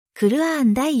クルアー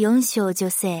ン第4章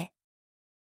女性。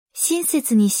親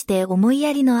切にして思い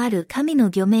やりのある神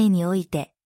の御命におい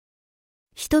て。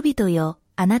人々よ、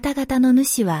あなた方の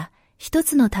主は、一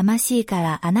つの魂か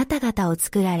らあなた方を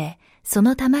作られ、そ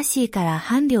の魂から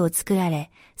伴侶を作ら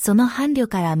れ、その伴侶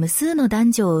から無数の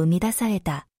男女を生み出され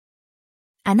た。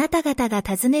あなた方が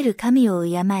尋ねる神を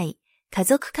敬い、家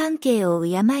族関係を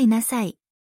敬いなさい。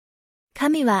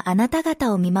神はあなた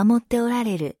方を見守っておら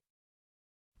れる。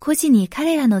孤児に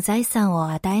彼らの財産を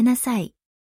与えなさい。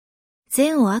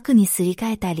善を悪にすり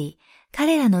替えたり、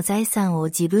彼らの財産を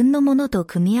自分のものと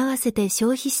組み合わせて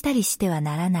消費したりしては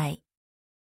ならない。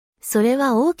それ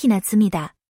は大きな罪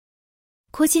だ。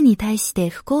孤児に対して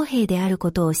不公平である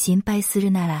ことを心配す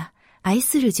るなら、愛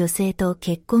する女性と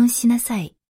結婚しなさ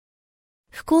い。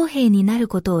不公平になる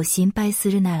ことを心配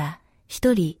するなら、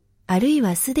一人、あるい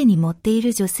はすでに持ってい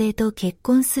る女性と結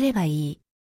婚すればいい。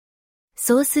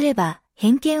そうすれば、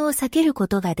偏見を避けるこ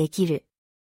とができる。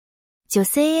女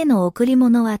性への贈り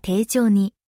物は丁重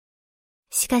に。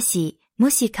しかし、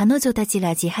もし彼女たちが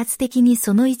自発的に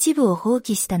その一部を放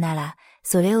棄したなら、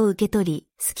それを受け取り、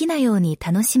好きなように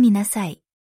楽しみなさい。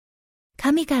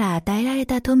神から与えられ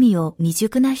た富を未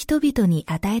熟な人々に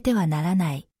与えてはなら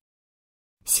ない。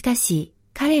しかし、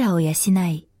彼らを養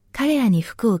い、彼らに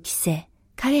服を着せ、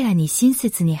彼らに親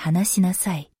切に話しな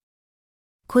さい。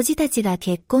孤児たちが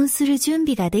結婚する準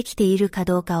備ができているか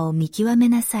どうかを見極め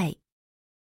なさい。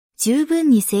十分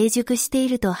に成熟してい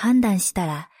ると判断した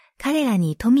ら、彼ら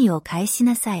に富を返し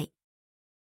なさい。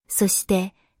そし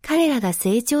て、彼らが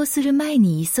成長する前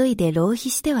に急いで浪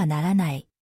費してはならない。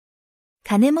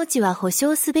金持ちは保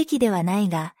証すべきではない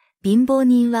が、貧乏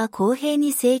人は公平に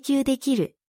請求でき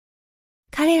る。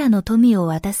彼らの富を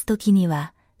渡すときに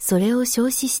は、それを証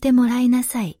子してもらいな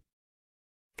さい。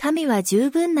神は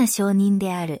十分な証人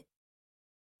である。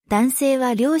男性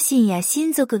は両親や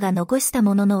親族が残した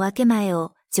ものの分け前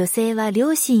を、女性は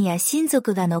両親や親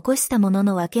族が残したもの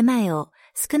の分け前を、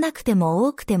少なくても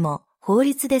多くても、法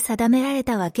律で定められ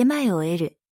た分け前を得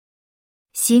る。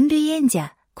親類縁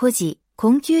者、孤児、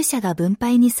困窮者が分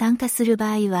配に参加する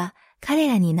場合は、彼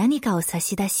らに何かを差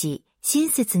し出し、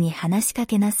親切に話しか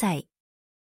けなさい。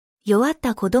弱っ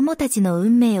た子供たちの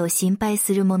運命を心配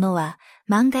する者は、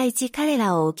万が一彼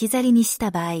らを置き去りにし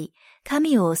た場合、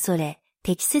神を恐れ、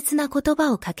適切な言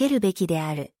葉をかけるべきで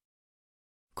ある。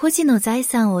孤児の財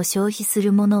産を消費す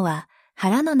る者は、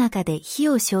腹の中で火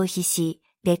を消費し、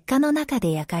劣化の中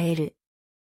で焼かれる。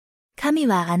神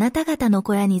はあなた方の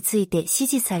子らについて指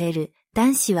示される。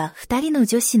男子は2人の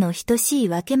女子の等しい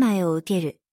分け前を受け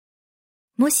る。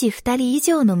もし2人以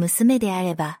上の娘であ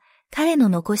れば、彼の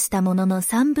残したものの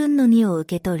3分の2を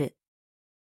受け取る。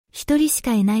1人し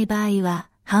かいない場合は、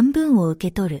半分を受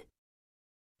け取る。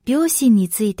両親に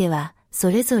ついては、そ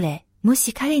れぞれ、も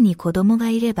し彼に子供が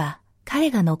いれば、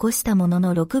彼が残したもの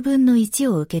の6分の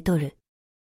1を受け取る。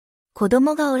子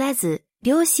供がおらず、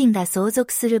両親が相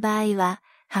続する場合は、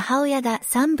母親が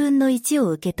3分の1を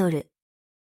受け取る。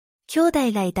兄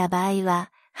弟がいた場合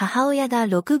は、母親が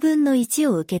6分の1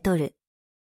を受け取る。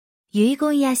遺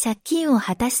言や借金を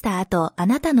果たした後、あ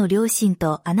なたの両親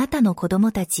とあなたの子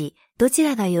供たち、どち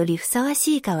らがよりふさわ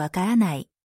しいかわからない。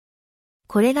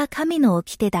これが神の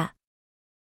掟だ。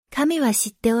神は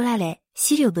知っておられ、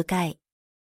思慮深い。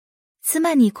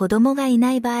妻に子供がい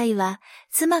ない場合は、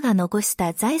妻が残し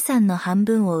た財産の半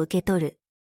分を受け取る。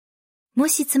も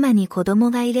し妻に子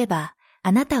供がいれば、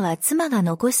あなたは妻が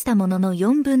残したものの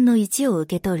4分の1を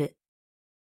受け取る。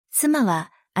妻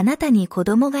は、あなたに子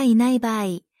供がいない場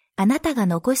合、あなたが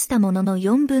残したものの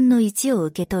4分の1を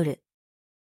受け取る。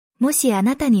もしあ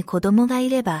なたに子供がい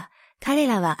れば、彼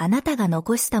らはあなたが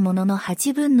残したものの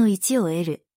8分の1を得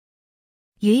る。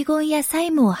遺言や債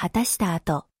務を果たした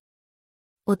後、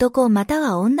男また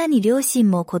は女に両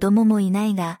親も子供もいな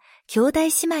いが、兄弟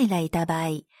姉妹がいた場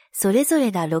合、それぞ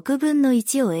れが6分の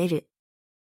1を得る。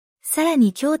さら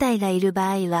に兄弟がいる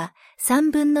場合は、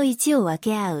3分の1を分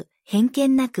け合う、偏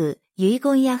見なく、遺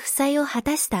言や負債を果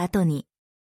たした後に。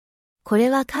これ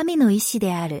は神の意志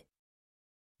である。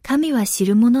神は知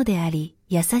るものであり、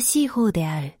優しい方で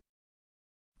ある。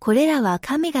これらは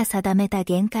神が定めた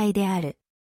限界である。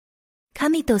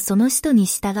神とその使徒に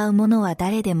従う者は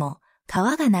誰でも、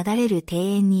川が流れる庭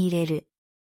園に入れる。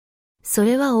そ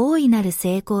れは大いなる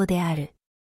成功である。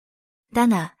だ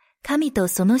が、神と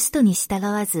その使徒に従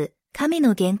わず、神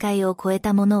の限界を超え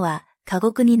た者は、監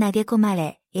獄に投げ込ま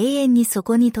れ、永遠にそ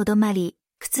こに留まり、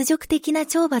屈辱的な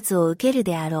懲罰を受ける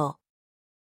であろう。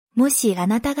もしあ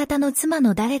なた方の妻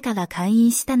の誰かが姦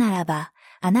淫したならば、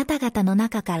あなた方の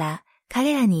中から、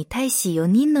彼らに対し4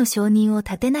人の証人を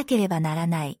立てなければなら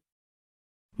ない。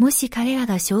もし彼ら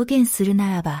が証言するな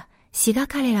らば、死が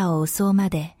彼らを襲うま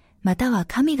で、または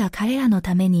神が彼らの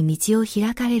ために道を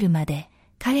開かれるまで、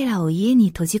彼らを家に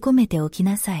閉じ込めておき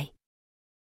なさい。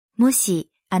も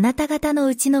し、あなた方の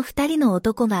うちの2人の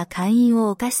男が姦淫を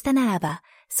犯したならば、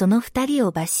その2人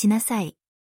を罰しなさい。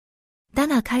だ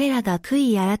が彼らが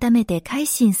悔い改めて改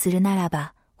心するなら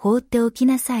ば、放っておき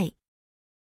なさい。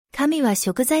神は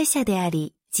贖罪者であ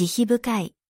り、慈悲深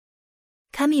い。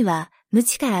神は、無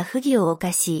知から不義を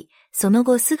犯し、その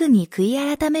後すぐに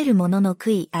悔い改める者の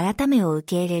悔い改めを受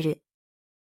け入れる。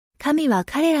神は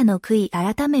彼らの悔い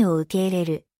改めを受け入れ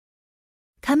る。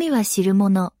神は知る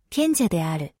者、賢者で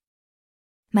ある。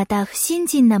また不信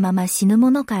心なまま死ぬ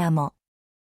者からも。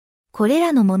これ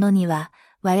らの者には、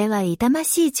我は痛ま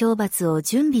しい懲罰を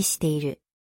準備している。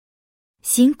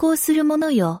信仰する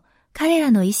者よ、彼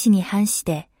らの意志に反し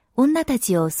て、女た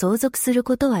ちを相続する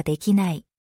ことはできない。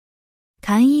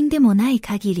姦淫でもない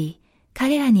限り、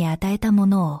彼らに与えたも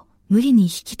のを無理に引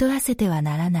き取らせては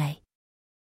ならない。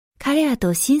彼ら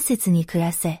と親切に暮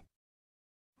らせ。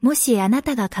もしあな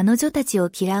たが彼女たちを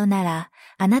嫌うなら、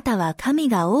あなたは神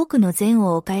が多くの善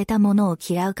を置かれたものを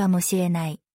嫌うかもしれな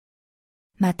い。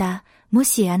また、も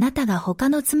しあなたが他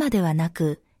の妻ではな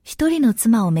く、一人の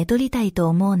妻をめとりたいと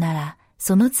思うなら、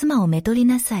その妻をめとり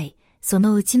なさい。そ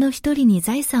のうちの一人に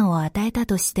財産を与えた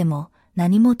としても、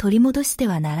何も取り戻して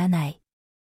はならない。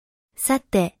さ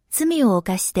て、罪を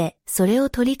犯して、それを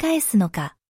取り返すの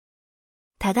か。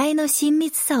互いの親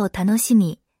密さを楽し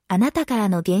み、あなたから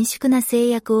の厳粛な制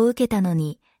約を受けたの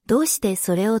に、どうして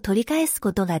それを取り返す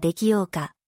ことができよう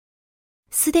か。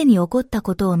すでに起こった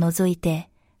ことを除いて、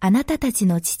あなたたち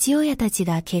の父親たち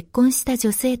が結婚した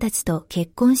女性たちと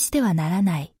結婚してはなら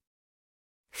ない。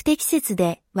不適切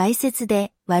で、わいせつ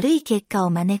で、悪い結果を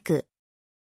招く。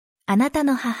あなた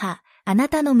の母、あな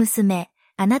たの娘、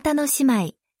あなたの姉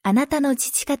妹、あなたの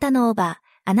父方のおば、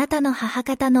あなたの母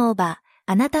方のおば、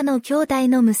あなたの兄弟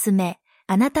の娘、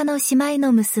あなたの姉妹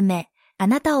の娘、あ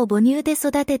なたを母乳で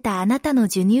育てたあなたの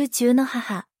授乳中の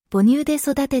母、母乳で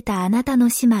育てたあなたの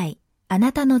姉妹、あ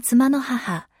なたの妻の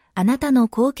母、あなたの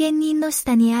後見人の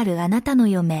下にあるあなたの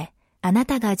嫁、あな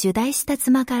たが受胎した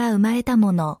妻から生まれた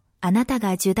もの、あなた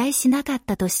が受胎しなかっ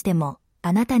たとしても、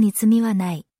あなたに罪は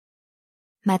ない。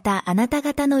またあなた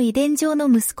方の遺伝上の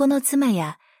息子の妻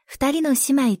や、二人の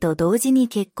姉妹と同時に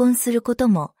結婚すること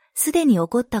も、すでに起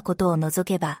こったことを除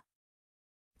けば、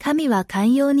神は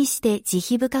寛容にして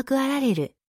慈悲深くあられ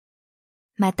る。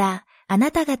また、あ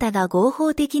なた方が合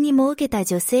法的に設けた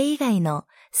女性以外の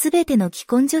すべての既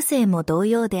婚女性も同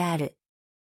様である。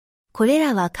これ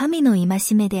らは神の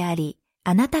戒めであり、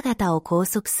あなた方を拘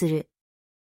束する。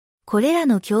これら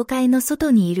の教会の外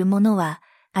にいる者は、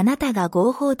あなたが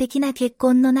合法的な結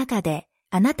婚の中で、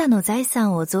あなたの財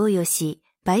産を贈与し、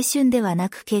売春ではな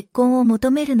く結婚を求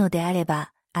めるのであれ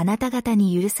ば、あなた方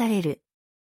に許される。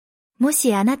も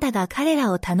しあなたが彼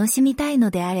らを楽しみたい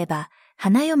のであれば、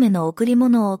花嫁の贈り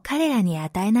物を彼らに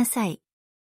与えなさい。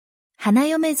花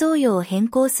嫁贈与を変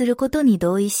更することに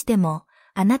同意しても、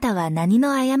あなたは何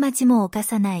の過ちも犯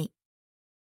さない。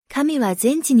神は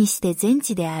全知にして全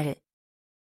知である。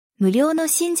無料の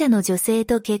信者の女性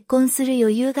と結婚する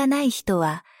余裕がない人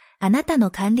は、あなたの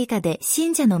管理下で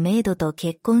信者のメイドと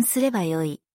結婚すればよ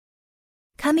い。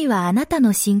神はあなた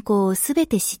の信仰をすべ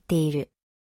て知っている。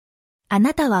あ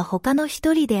なたは他の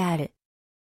一人である。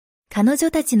彼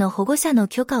女たちの保護者の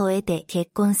許可を得て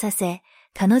結婚させ、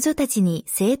彼女たちに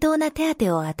正当な手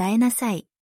当を与えなさい。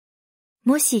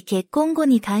もし結婚後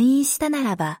に姦淫したな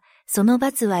らば、その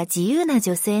罰は自由な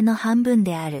女性の半分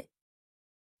である。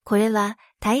これは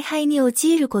大敗に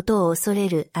陥ることを恐れ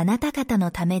るあなた方の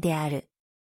ためである。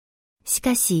し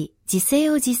かし、自制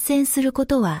を実践するこ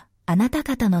とはあなた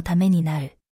方のためにな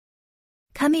る。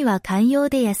神は寛容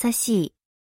で優しい。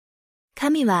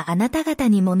神はあなた方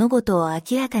に物事を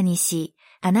明らかにし、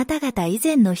あなた方以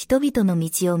前の人々の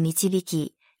道を導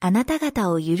き、あなた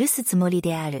方を許すつもり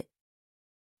である。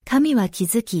神は気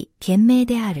づき、賢明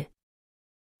である。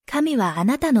神はあ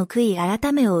なたの悔い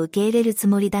改めを受け入れるつ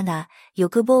もりだが、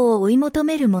欲望を追い求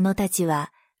める者たち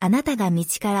は、あなたが道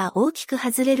から大きく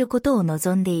外れることを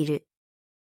望んでいる。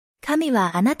神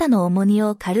はあなたの重荷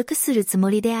を軽くするつも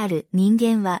りである。人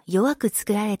間は弱く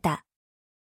作られた。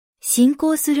信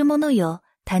仰する者よ、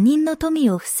他人の富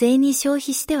を不正に消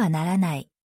費してはならない。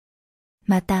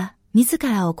また、自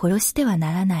らを殺しては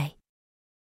ならない。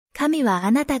神は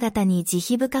あなた方に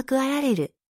慈悲深くあられ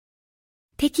る。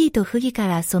敵意と不義か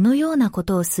らそのようなこ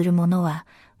とをする者は、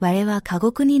我は監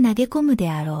獄に投げ込む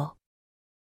であろう。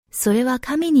それは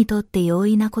神にとって容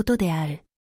易なことである。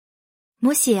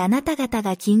もしあなた方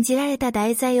が禁じられた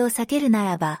題材を避けるな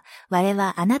らば、我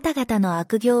はあなた方の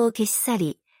悪行を消し去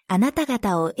り、あなた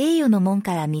方を栄誉の門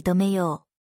から認めよ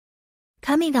う。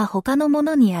神が他の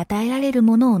者に与えられる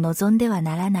ものを望んでは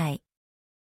ならない。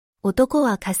男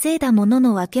は稼いだもの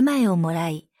の分け前をもら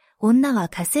い、女は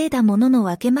稼いだものの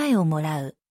分け前をもら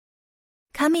う。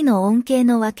神の恩恵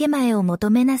の分け前を求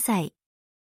めなさい。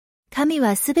神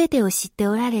はすべてを知って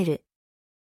おられる。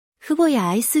父母や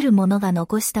愛する者が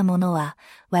残したものは、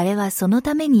我はその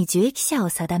ために受益者を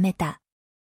定めた。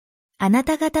あな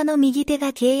た方の右手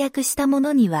が契約した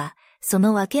者には、そ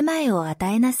の分け前を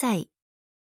与えなさい。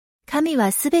神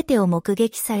はすべてを目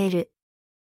撃される。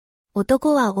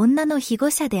男は女の庇護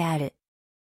者である。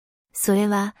それ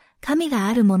は、神が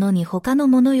ある者に他の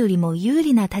者よりも有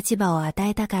利な立場を与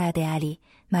えたからであり、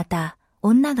また、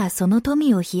女がその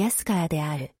富を冷やすからで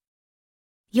ある。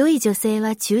良い女性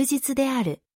は忠実であ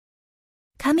る。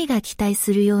神が期待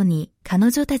するように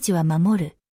彼女たちは守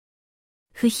る。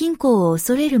不貧困を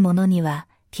恐れる者には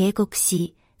警告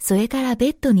し、それからベ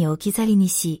ッドに置き去りに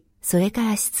し、それか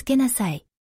らしつけなさい。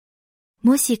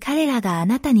もし彼らがあ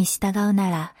なたに従うな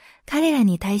ら、彼ら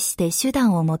に対して手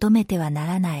段を求めてはな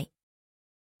らない。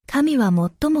神は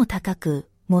最も高く、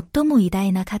最も偉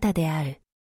大な方である。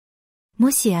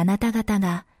もしあなた方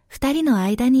が二人の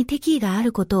間に敵意があ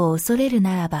ることを恐れる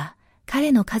ならば、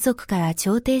彼の家族から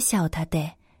調停者を立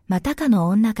て、またかの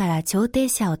女から調停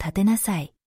者を立てなさ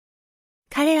い。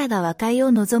彼らが和解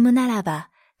を望むならば、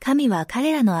神は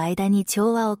彼らの間に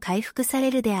調和を回復され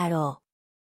るであろう。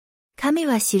神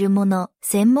は知る者、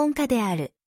専門家であ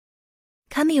る。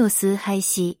神を崇拝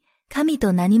し、神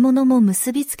と何者も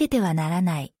結びつけてはなら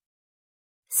ない。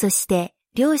そして、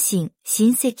両親、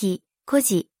親戚、孤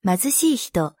児、貧しい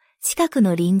人、近く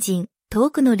の隣人、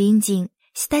遠くの隣人、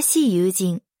親しい友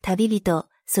人、旅人、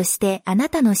そしてあな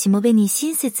たのしもべに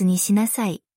親切にしなさ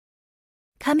い。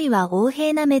神は横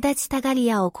柄な目立ちたがり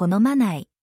屋を好まない。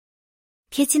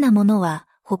ケチな者は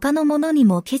他の者に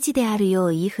もケチであるよう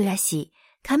言いふらし、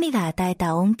神が与え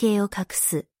た恩恵を隠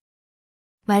す。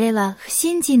我は不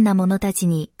信心な者たち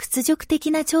に屈辱的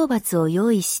な懲罰を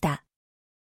用意した。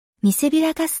見せび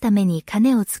らかすために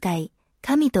金を使い、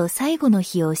神と最後の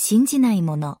日を信じない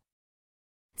者。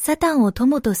サタンを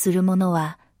友とする者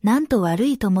は、なんと悪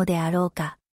い友であろう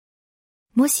か。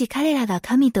もし彼らが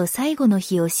神と最後の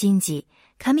日を信じ、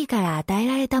神から与え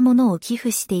られたものを寄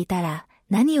付していたら、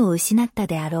何を失った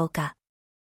であろうか。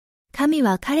神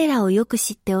は彼らをよく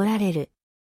知っておられる。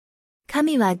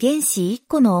神は原子一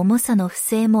個の重さの不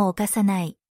正も犯さな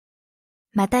い。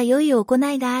また良い行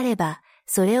いがあれば、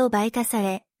それを倍化さ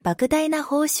れ、莫大な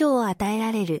報酬を与え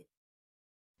られる。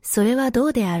それはど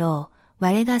うであろう。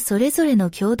我がそれぞれ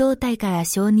の共同体から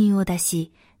証人を出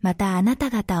し、またあなた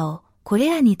方を、これ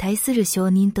らに対する証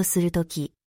人とすると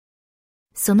き。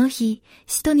その日、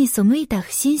使徒に背いた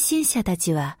不信心者た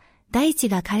ちは、大地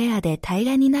が彼らで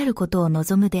平らになることを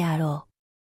望むであろう。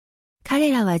彼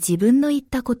らは自分の言っ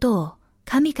たことを、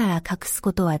神から隠す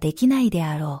ことはできないで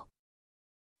あろう。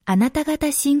あなた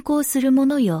方信仰する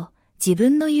者よ、自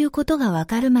分の言うことがわ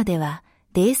かるまでは、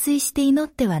泥酔して祈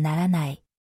ってはならない。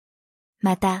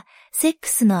また、セック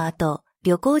スの後、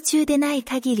旅行中でない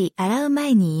限り洗う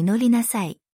前に祈りなさ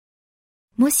い。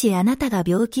もしあなたが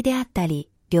病気であったり、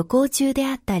旅行中で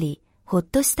あったり、ほっ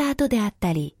とした後であっ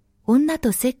たり、女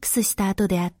とセックスした後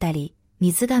であったり、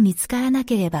水が見つからな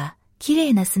ければ、きれ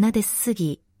いな砂ですす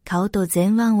ぎ、顔と前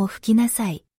腕を拭きなさ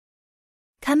い。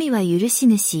神は許し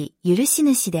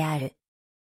主である。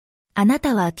あな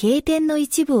たは経典の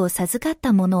一部を授かっ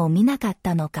たものを見なかっ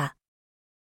たのか。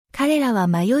彼らは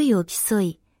迷いを競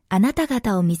い、あなた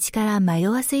方を道から迷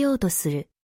わせようとする。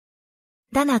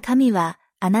だが神は、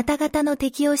あなた方の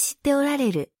敵を知っておら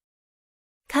れる。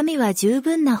神は十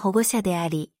分な保護者であ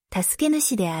り、助け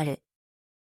主である。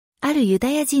あるユダ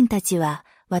ヤ人たちは、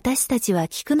私たちは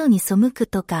聞くのに背く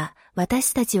とか、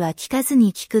私たちは聞かず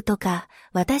に聞くとか、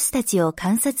私たちを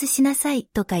観察しなさい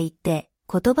とか言って、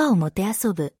言葉をもてあ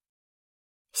そぶ。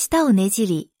舌をねじ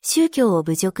り、宗教を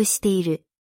侮辱している。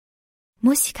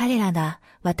もし彼らが、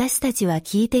私たちは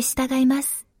聞いて従いま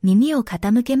す。耳を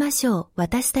傾けましょう。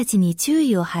私たちに注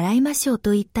意を払いましょう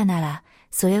と言ったなら、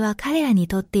それは彼らに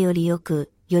とってよりよ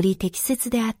く、より適切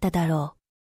であっただろ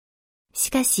う。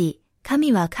しかし、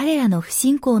神は彼らの不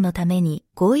信仰のために、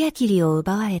ゴーヤ切りを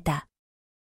奪われた。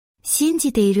信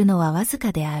じているのはわず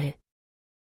かである。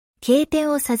経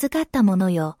典を授かった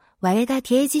者よ、我が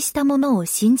掲示したものを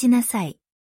信じなさい。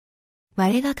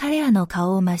我が彼らの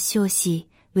顔を抹消し、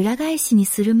裏返しに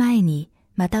する前に、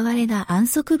また我が安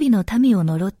息日の民を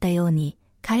呪ったように、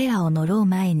彼らを呪う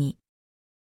前に。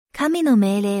神の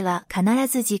命令は必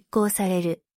ず実行され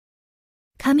る。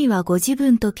神はご自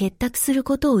分と結託する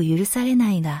ことを許され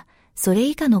ないが、それ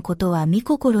以下のことは御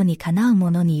心にかなう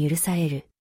者に許される。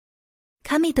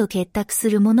神と結託す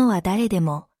る者は誰で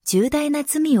も、重大な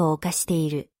罪を犯してい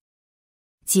る。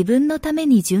自分のため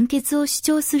に純潔を主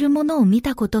張する者を見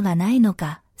たことがないの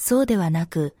か、そうではな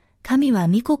く、神は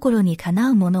御心にかな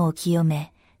う者を清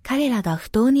め、彼らが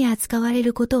不当に扱われ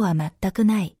ることは全く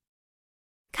ない。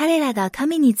彼らが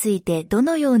神についてど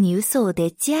のように嘘をで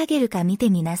っち上げるか見て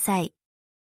みなさい。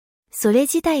それ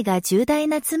自体が重大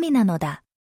な罪なのだ。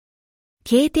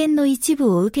経典の一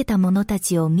部を受けた者た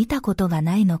ちを見たことが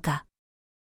ないのか。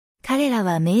彼ら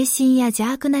は迷信や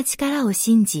邪悪な力を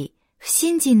信じ、不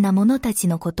信心な者たち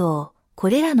のことを、こ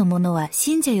れらの者は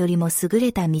信者よりも優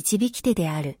れた導き手で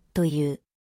ある、という。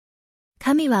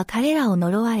神は彼らを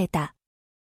呪われた。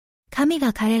神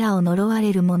が彼らを呪わ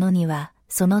れる者には、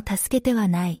その助け手は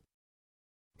ない。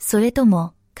それと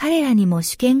も、彼らにも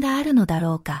主権があるのだ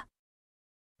ろうか。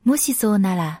もしそう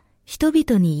なら、人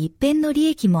々に一片の利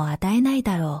益も与えない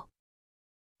だろ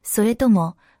う。それと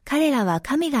も、彼らは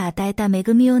神が与えた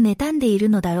恵みを妬んでいる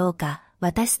のだろうか。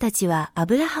私たちはア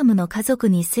ブラハムの家族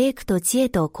に聖句と知恵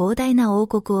と広大な王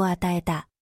国を与えた。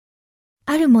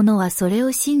ある者はそれ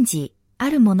を信じ、あ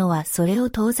る者はそれ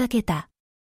を遠ざけた。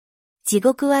地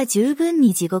獄は十分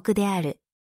に地獄である。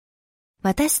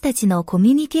私たちのコ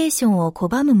ミュニケーションを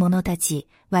拒む者たち、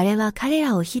我は彼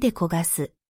らを火で焦が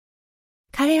す。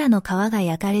彼らの皮が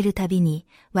焼かれるたびに、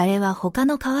我は他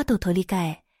の皮と取り替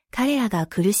え、彼らが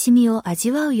苦しみを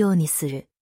味わうようにする。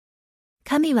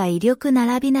神は威力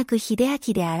並びなく秀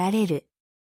明であられる。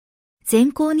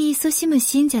善行に勤しむ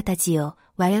信者たちよ、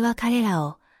我は彼ら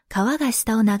を、川が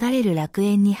下を流れる楽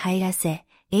園に入らせ、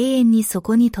永遠にそ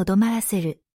こに留まらせ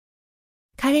る。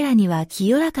彼らには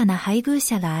清らかな配偶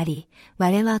者があり、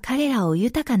我は彼らを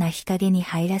豊かな日陰に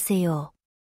入らせよう。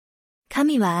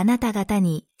神はあなた方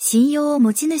に信用を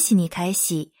持ち主に返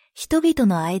し、人々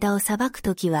の間を裁く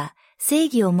ときは、正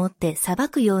義をもって裁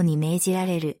くように命じら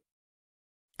れる。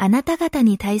あなた方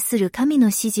に対する神の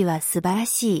指示は素晴ら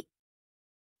しい。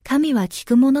神は聞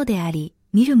くものであり、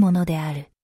見るものであ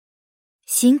る。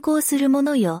信仰する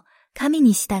者よ、神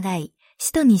に従い、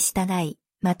使徒に従い、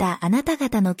またあなた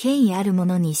方の権威ある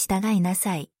者に従いな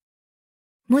さい。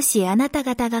もしあなた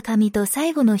方が神と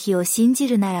最後の日を信じ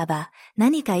るならば、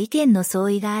何か意見の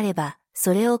相違があれば、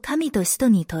それを神と使徒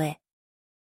に問え。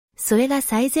それが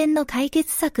最善の解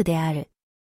決策である。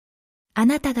あ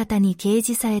なた方に掲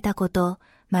示されたこと、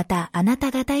またあな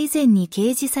た方以前に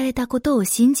掲示されたことを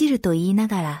信じると言いな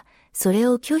がら、それ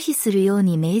を拒否するよう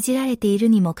に命じられている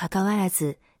にもかかわら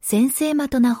ず、先生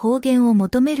的な方言を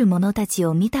求める者たち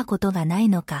を見たことがない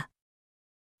のか。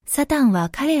サタンは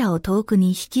彼らを遠くに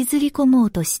引きずり込も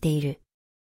うとしている。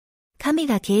神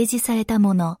が掲示された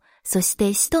もの、そし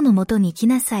て使徒のもとに来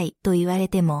なさいと言われ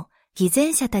ても、偽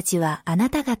善者たちはあな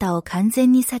た方を完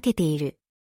全に避けている。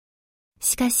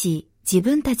しかし、自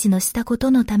分たちのしたこ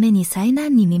とのために災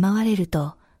難に見舞われる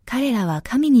と、彼らは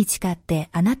神に誓って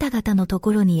あなた方のと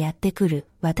ころにやってくる。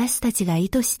私たちが意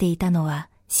図していたのは、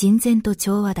親善と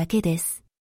調和だけです。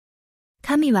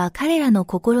神は彼らの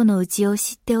心の内を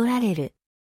知っておられる。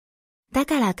だ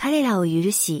から彼らを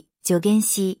許し、助言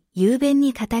し、雄弁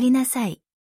に語りなさい。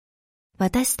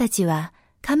私たちは、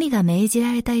神が命じ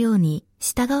られたように、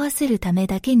従わせるため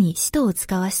だけに使徒を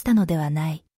使わしたのでは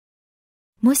ない。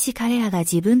もし彼らが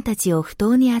自分たちを不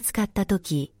当に扱ったと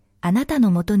き、あなた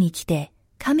のもとに来て、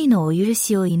神のお許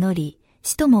しを祈り、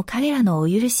使徒も彼らのお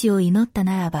許しを祈った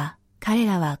ならば、彼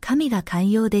らは神が寛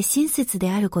容で親切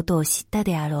であることを知った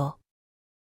であろう。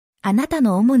あなた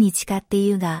の主に誓って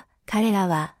言うが、彼ら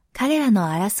は、彼らの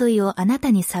争いをあなた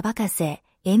に裁かせ、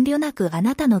遠慮なくあ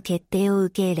なたの決定を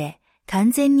受け入れ、完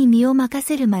全に身を任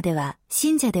せるまでは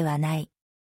信者ではない。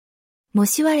も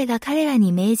し我が彼ら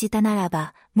に命じたなら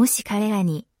ば、もし彼ら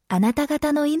に、あなた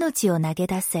方の命を投げ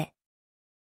出せ。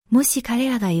もし彼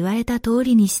らが言われた通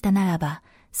りにしたならば、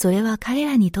それは彼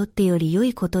らにとってより良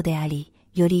いことであり、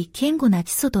より堅固な基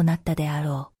礎となったであ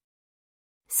ろう。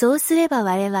そうすれば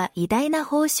我は偉大な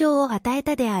報奨を与え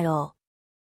たであろう。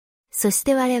そし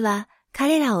て我は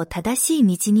彼らを正し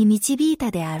い道に導い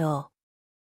たであろ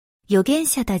う。預言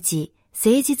者たち、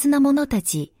誠実な者た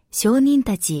ち、証人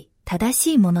たち、正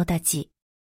しい者たち。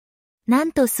な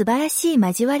んと素晴らしい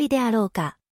交わりであろう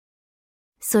か。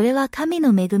それは神の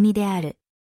恵みである。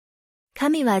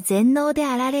神は全能で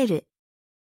あられる。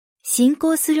信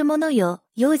仰する者よ、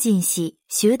用心し、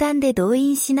集団で動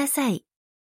員しなさい。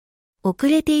遅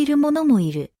れている者も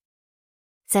いる。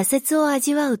挫折を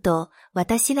味わうと、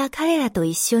私が彼らと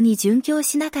一緒に殉教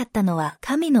しなかったのは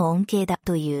神の恩恵だ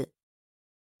という。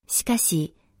しか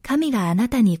し、神があな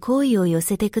たに好意を寄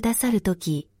せてくださると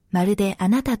き、まるであ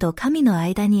なたと神の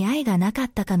間に愛がなかっ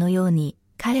たかのように、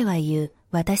彼は言う、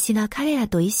私が彼ら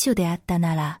と一緒であった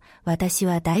なら、私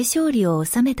は大勝利を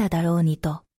収めただろうに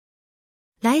と。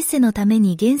来世のため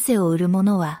に現世を売る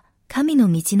者は、神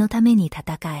の道のために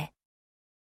戦え。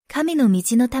神の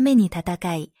道のために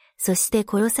戦い、そして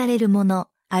殺される者、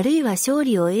あるいは勝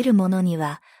利を得る者に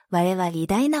は、我は偉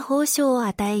大な報奨を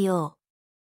与えよ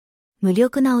う。無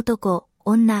力な男、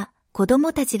女、子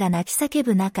供たちが泣き叫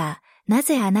ぶ中、な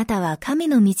ぜあなたは神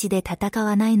の道で戦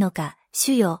わないのか、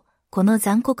主よ、この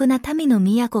残酷な民の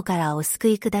都からお救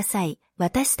いください。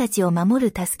私たちを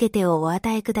守る助け手をお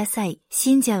与えください。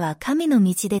信者は神の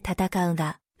道で戦う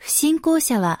が、不信仰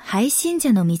者は背信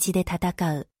者の道で戦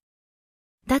う。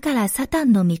だからサタ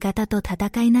ンの味方と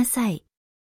戦いなさい。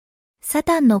サ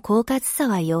タンの狡猾さ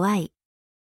は弱い。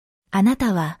あな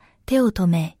たは手を止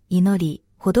め、祈り、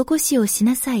施しをし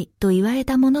なさいと言われ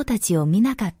た者たちを見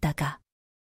なかったか。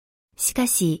しか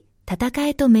し、戦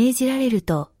えと命じられる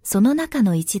と、その中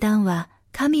の一団は、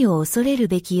神を恐れる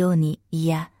べきように、い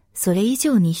や、それ以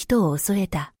上に人を恐れ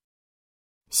た。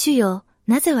主よ、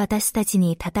なぜ私たち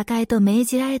に戦えと命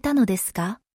じられたのです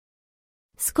か？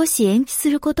少し延期す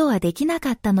ることはできな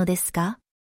かったのですか？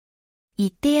言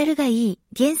ってやるがいい、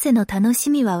現世の楽し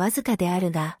みはわずかであ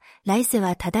るが、来世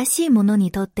は正しい者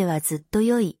にとってはずっと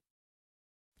良い。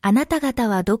あなた方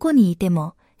はどこにいて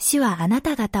も、死はあな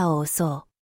た方を襲う。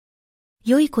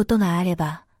良いことがあれ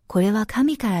ば、これは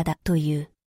神からだという。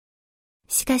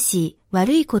しかし、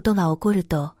悪いことが起こる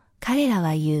と、彼ら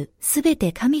は言う、すべ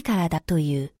て神からだと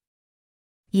いう。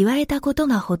言われたこと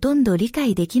がほとんど理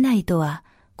解できないとは、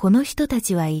この人た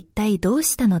ちは一体どう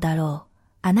したのだろう。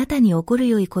あなたに起こる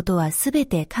良いことはすべ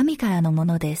て神からのも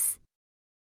のです。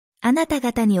あなた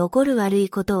方に起こる悪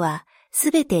いことは、す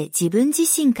べて自分自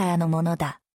身からのもの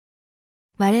だ。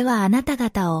我はあなた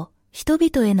方を、人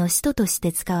々への使徒とし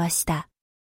て使わした。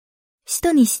使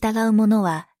徒に従う者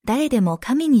は、誰でも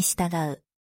神に従う。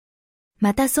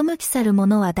また背き去る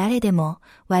者は誰でも、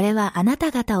我はあな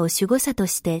た方を守護者と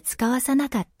して使わさな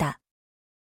かった。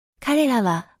彼ら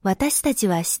は、私たち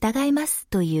は従います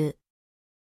と言う。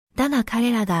だが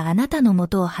彼らがあなたのも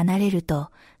とを離れる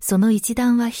と、その一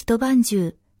団は一晩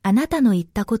中、あなたの言っ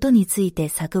たことについて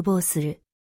錯謬する。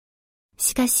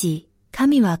しかし、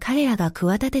神は彼らが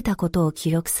企てたことを記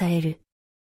録される。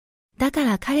だか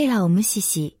ら彼らを無視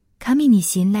し、神に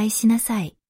信頼しなさ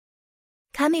い。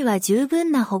神は十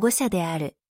分な保護者であ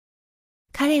る。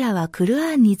彼らはクルア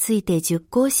ーンについて熟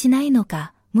考しないの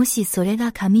か、もしそれ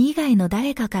が神以外の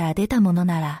誰かから出たもの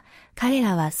なら、彼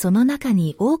らはその中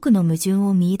に多くの矛盾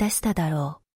を見出しただ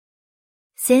ろう。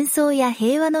戦争や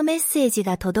平和のメッセージ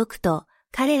が届くと、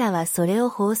彼らはそれを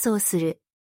放送する。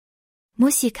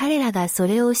もし彼らがそ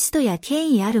れを使徒や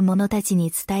権威ある者たち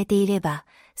に伝えていれば、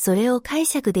それを解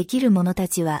釈できる者た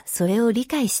ちはそれを理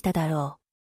解しただろう。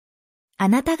あ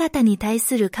なた方に対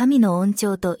する神の恩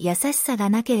寵と優しさが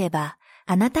なければ、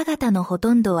あなた方のほ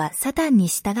とんどはサタンに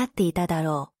従っていただ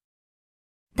ろ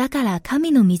う。だから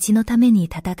神の道のために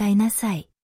戦いなさい。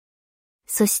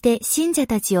そして信者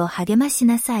たちを励まし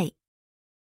なさい。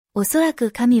おそらく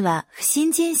神は不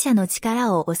信心者の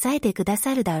力を抑えてくだ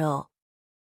さるだろう。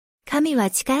神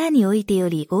は力においてよ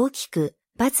り大きく、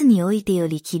罰においてよ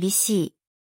り厳しい。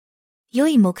良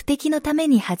い目的のため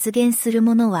に発言する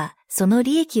者は、その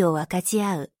利益を分かち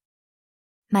合う。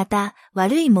また、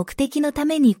悪い目的のた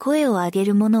めに声を上げ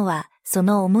る者は、そ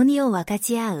の重荷を分か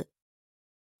ち合う。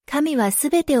神はす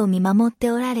べてを見守っ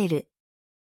ておられる。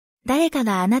誰か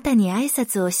があなたに挨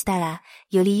拶をしたら、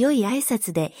より良い挨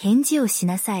拶で返事をし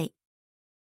なさい。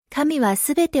神は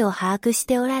すべてを把握し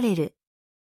ておられる。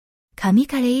神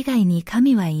彼以外に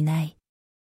神はいない。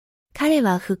彼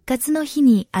は復活の日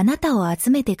にあなたを集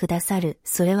めてくださる、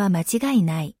それは間違い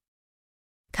ない。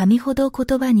神ほど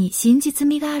言葉に真実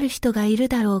味がある人がいる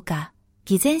だろうか。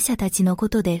偽善者たちのこ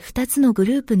とで二つのグ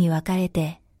ループに分かれ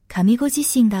て、神ご自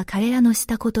身が彼らのし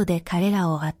たことで彼ら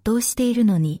を圧倒している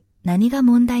のに、何が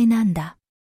問題なんだ。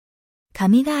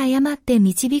神が誤って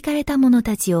導かれた者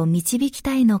たちを導き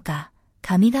たいのか。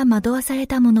神が惑わされ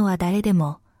た者は誰で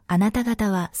も、あなた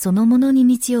方はその者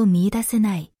に道を見出せ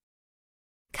ない。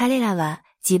彼らは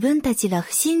自分たちが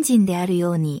不信心である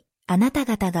ように、あなた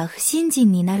方が不信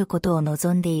心になることを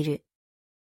望んでいる。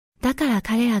だから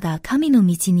彼らが神の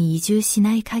道に移住し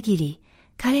ない限り、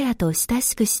彼らと親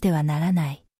しくしてはなら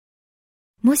ない。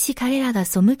もし彼らが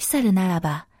背き去るなら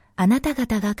ば、あなた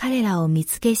方が彼らを見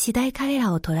つけ次第彼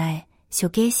らを捕らえ、処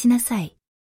刑しなさい。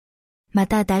ま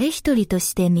た誰一人と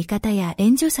して味方や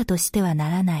援助者としてはな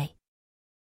らない。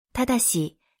ただ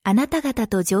し、あなた方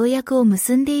と条約を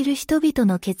結んでいる人々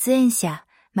の血縁者、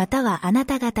またはあな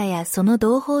た方やその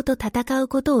同胞と戦う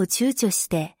ことを躊躇し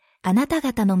て、あなた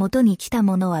方のもとに来た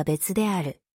者は別であ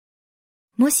る。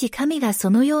もし神が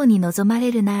そのように望ま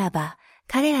れるならば、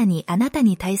彼らにあなた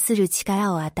に対する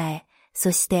力を与え、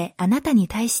そしてあなたに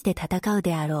対して戦う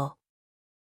であろ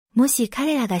う。もし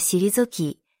彼らが退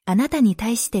き、あなたに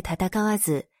対して戦わ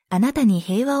ず、あなたに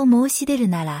平和を申し出る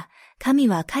なら、神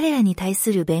は彼らに対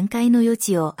する弁解の余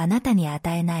地をあなたに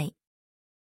与えない。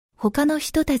他の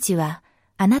人たちは、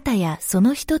あなたやそ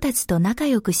の人たちと仲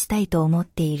良くしたいと思っ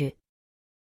ている。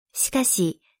しか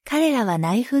し、彼らは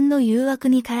内紛の誘惑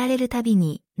に駆られるたび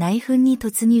に内紛に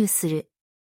突入する。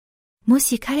も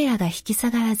し彼らが引き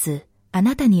下がらず、あ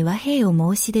なたに和平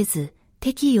を申し出ず、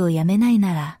敵意をやめない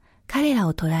なら、彼ら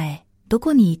を捕らえ、ど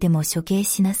こにいても処刑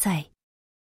しなさい。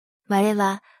我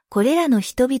は、これらの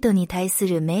人々に対す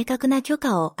る明確な許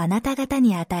可をあなた方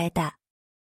に与えた。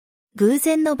偶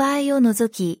然の場合を除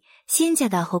き、信者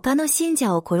が他の信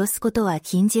者を殺すことは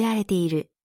禁じられている。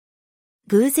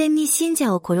偶然に信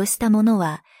者を殺した者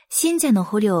は、信者の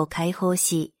捕虜を解放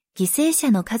し、犠牲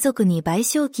者の家族に賠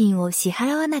償金を支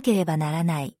払わなければなら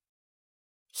ない。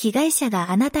被害者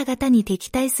があなた方に敵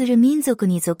対する民族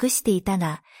に属していた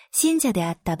が、信者で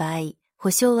あった場合、保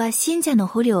証は信者の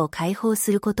捕虜を解放す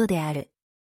ることである。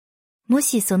も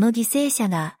しその犠牲者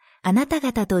が、あなた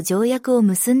方と条約を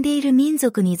結んでいる民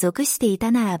族に属してい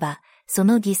たならば、そ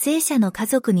の犠牲者の家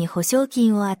族に保証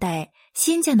金を与え、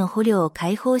信者の捕虜を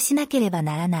解放しなければ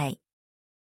ならない。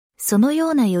そのよ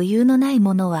うな余裕のない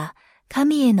者は、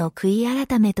神への悔い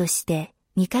改めとして、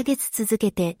2ヶ月続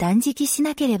けて断食し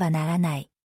なければならない。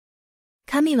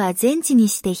神は全地に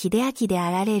して秀明で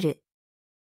あられる。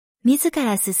自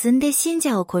ら進んで信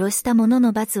者を殺した者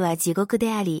の罰は地獄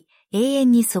であり、永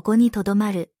遠にそこにとど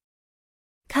まる。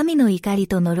神の怒り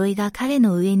と呪いが彼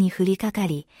の上に降りかか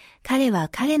り、彼は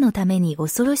彼のために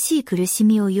恐ろしい苦し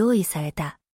みを用意され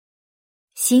た。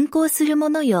信仰する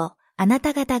者よ、あな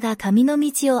た方が神の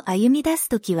道を歩み出す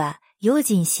ときは、用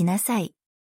心しなさい。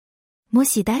も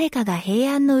し誰かが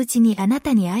平安のうちにあな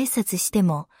たに挨拶して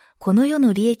も、この世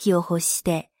の利益を欲し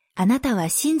て、あなたは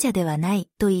信者ではない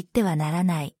と言ってはなら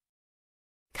ない。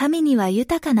神には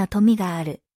豊かな富があ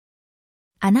る。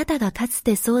あなたがかつ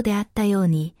てそうであったよう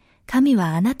に、神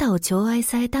はあなたを寵愛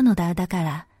されたのだ。だか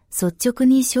ら、率直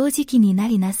に正直にな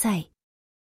りなさい。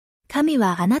神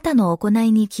はあなたの行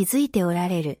いに気づいておら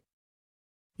れる。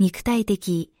肉体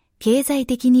的、経済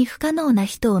的に不可能な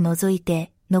人を除い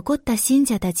て、残った信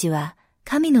者たちは、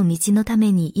神の道のた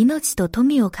めに命と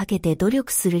富をかけて努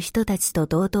力する人たちと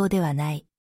同等ではない。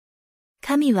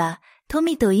神は、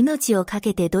富と命をか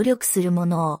けて努力する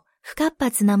者を、不活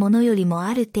発な者よりも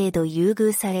ある程度優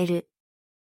遇される。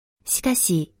しか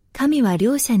し、神は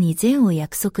両者に善を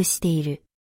約束している。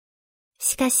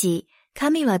しかし、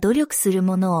神は努力する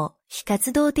者を非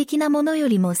活動的な者よ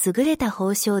りも優れた報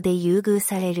酬で優遇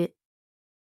される。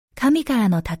神から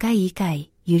の高い理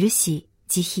解、許し、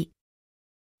慈悲。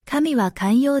神は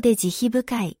寛容で慈悲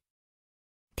深い。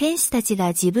天使たちが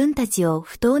自分たちを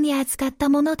不当に扱った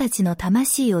者たちの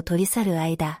魂を取り去る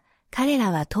間、彼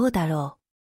らは問うだろう。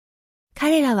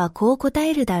彼らはこう答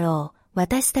えるだろう。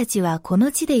私たちはこ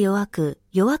の地で弱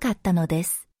かったので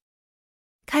す。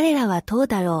彼らは問う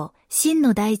だろう。真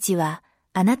の大地は、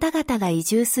あなた方が移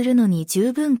住するのに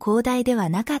十分広大では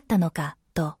なかったのか、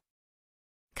と。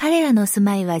彼らの住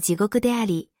まいは地獄であ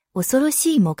り、恐ろ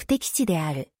しい目的地で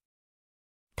ある。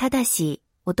ただし、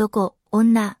男、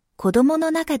女、子供の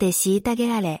中で虐げ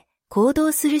られ、行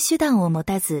動する手段を持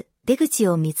たず、出口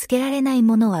を見つけられない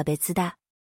者は別だ。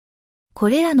こ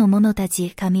れらの者た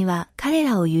ち、神は彼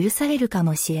らを許されるか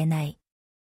もしれない。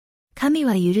神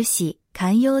は許し、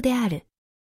寛容である。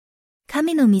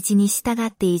神の道に従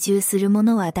って移住する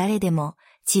者は誰でも、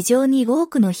地上に多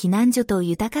くの避難所と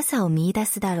豊かさを見出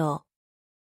すだろ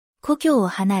う。故郷を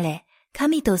離れ、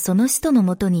神とその使徒の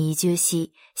もとに移住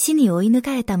し、死に追い抜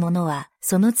かれた者は、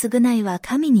その償いは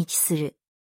神に帰する。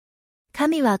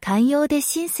神は寛容で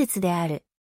親切である。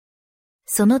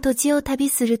その土地を旅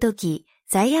するとき、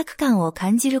罪悪感を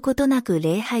感じることなく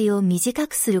礼拝を短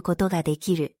くすることがで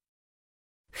きる。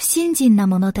不信心な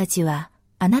者たちは、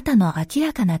あなたの明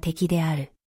らかな敵であ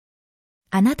る。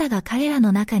あなたが彼ら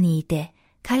の中にいて、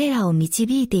彼らを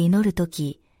導いて祈ると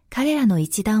き、彼らの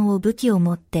一団を武器を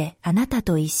持ってあなた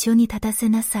と一緒に立たせ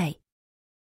なさい。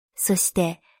そし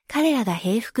て、彼らが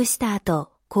平服した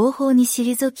後、後方に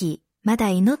退き、まだ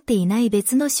祈っていない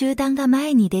別の集団が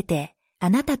前に出て、あ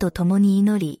なたと共に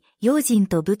祈り、用心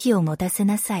と武器を持たせ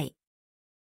なさい。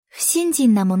不信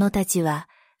心な者たちは、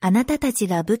あなたたち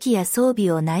が武器や装備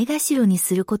をないがしろに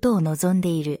することを望んで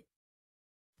いる。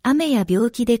雨や病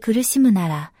気で苦しむな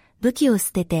ら、武器を捨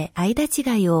てて間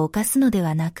違いを犯すので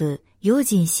はなく、用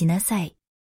心しなさい。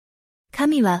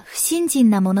神は不信心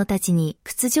な者たちに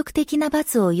屈辱的な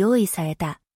罰を用意され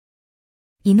た。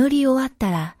祈り終わっ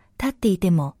たら、立っていて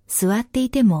も、座って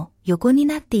いても、横に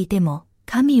なっていても、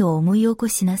神を思い起こ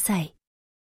しなさい。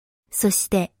そし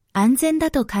て安全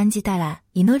だと感じたら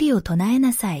祈りを唱え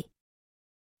なさい。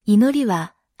祈り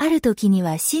はある時に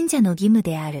は信者の義務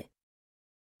である。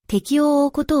敵を追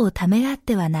うことをためらっ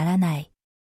てはならない。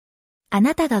あ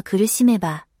なたが苦しめ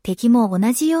ば敵も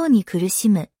同じように苦し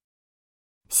む。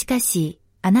しかし、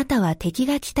あなたは敵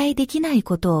が期待できない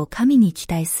ことを神に期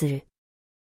待する。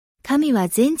神は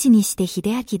全知にして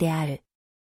秀明である。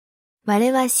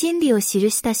我は真理を記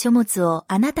した書物を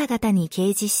あなた方に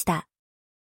掲示した。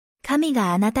神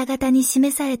があなた方に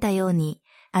示されたように、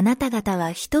あなた方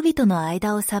は人々の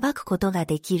間を裁くことが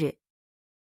できる。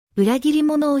裏切り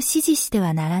者を支持して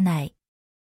はならない。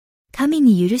神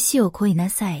に許しを請いな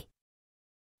さい。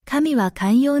神は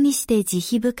寛容にして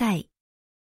慈悲深い。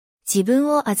自分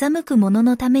を欺く者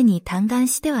のために嘆願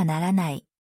してはならない。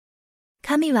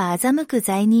神は欺く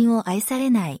罪人を愛され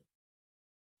ない。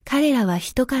彼らは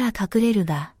人から隠れる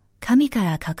が、神か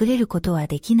ら隠れることは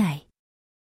できない。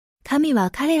神は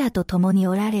彼らと共に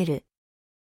おられる。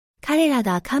彼ら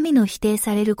が神の否定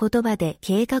される言葉で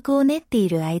計画を練ってい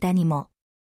る間にも、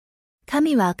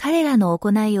神は彼らの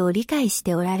行いを理解し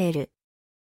ておられる。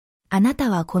あなた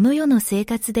はこの世の生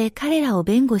活で彼らを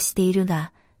弁護している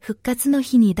が、復活の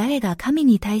日に誰が神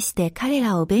に対して彼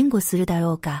らを弁護するだ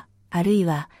ろうか、あるい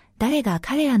は誰が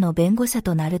彼らの弁護者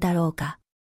となるだろうか。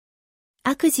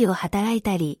悪事を働い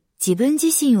たり、自分自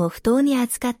身を不当に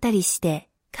扱ったりして、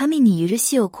神に許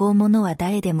しを請う者は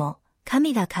誰でも、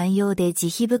神が寛容で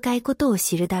慈悲深いことを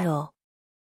知るだろう。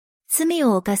罪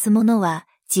を犯す者は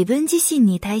自分自身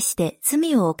に対して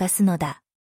罪を犯すのだ。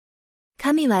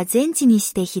神は全知に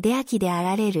して秀明であ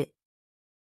られる。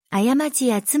過ち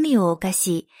や罪を犯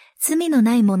し、罪の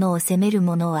ない者を責める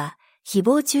者は、誹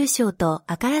謗中傷と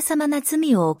あからさまな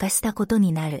罪を犯したこと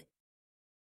になる。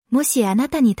もしあな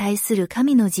たに対する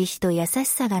神の慈悲と優し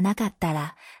さがなかった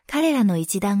ら、彼らの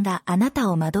一団があなた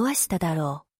を惑わしただ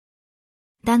ろ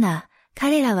う。だが、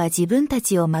彼らは自分た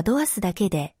ちを惑わすだけ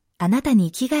で、あなた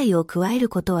に危害を加える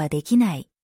ことはできない。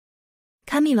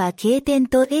神は経典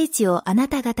と英知をあな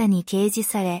た方に掲示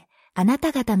され、あな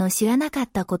た方の知らなかっ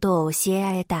たことを教え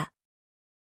られた。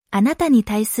あなたに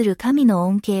対する神の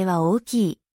恩恵は大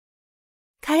きい。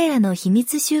彼らの秘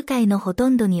密集会のほと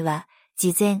んどには、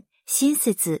慈善、親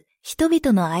切、人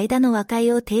々の間の和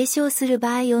解を提唱する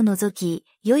場合を除き、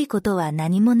良いことは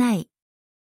何もない。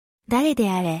誰で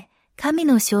あれ、神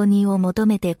の承認を求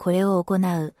めてこれを行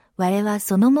う、我は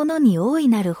その者に大い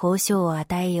なる報奨を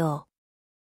与えよう。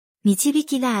導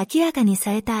きが明らかに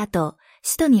された後、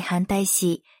使徒に反対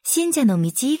し、信者の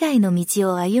道以外の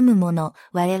道を歩む者、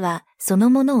我はそ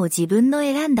の者を自分の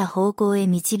選んだ方向へ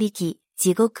導き、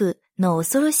地獄の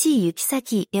恐ろしい行き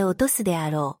先へ落とすであ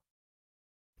ろう。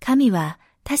神は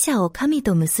他者を神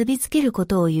と結びつけるこ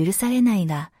とを許されない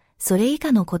が、それ以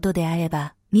下のことであれ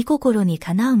ば、御心に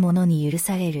かなう者に許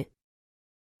される。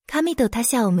神と他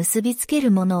者を結びつけ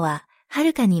る者は、は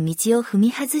るかに道を踏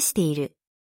み外している。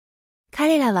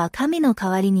彼らは神の代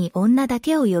わりに女だ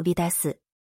けを呼び出す。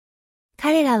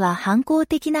彼らは反抗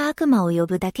的な悪魔を呼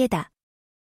ぶだけだ。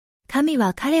神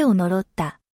は彼を呪っ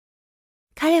た。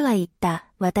彼は言った、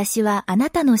私はあな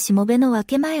たのしもべの分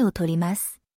け前を取りま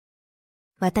す。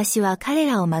私は彼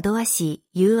らを惑わし、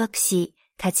誘惑し、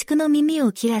家畜の耳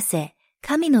を切らせ、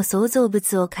神の創造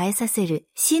物を変えさせる、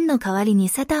真の代わりに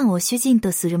サタンを主人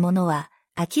とする者は、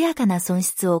明らかな損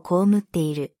失を被って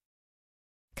いる。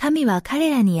神は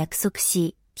彼らに約束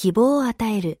し、希望を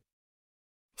与える。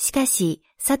しかし、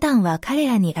サタンは彼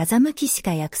らに欺きし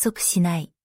か約束しな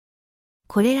い。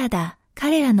これらだ、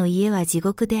彼らの家は地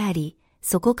獄であり、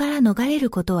そこから逃れ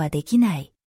ることはできな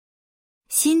い。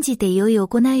信じて良い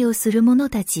行いをする者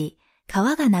たち、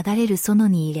川が流れる園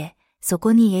に入れ、そ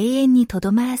こに永遠に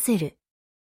留まらせる。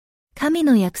神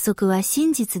の約束は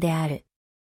真実である。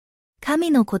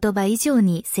神の言葉以上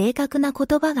に正確な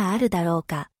言葉があるだろう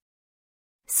か。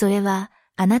それは、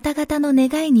あなた方の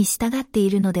願いに従ってい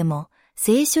るのでも、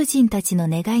聖書人たちの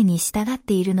願いに従っ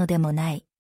ているのでもない。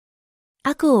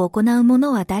悪を行う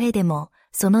者は誰でも、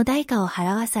その代価を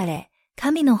払わされ、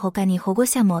神の他に保護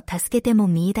者も助けても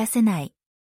見出せない。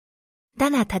だ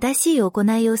が正しい行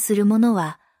いをする者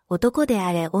は、男で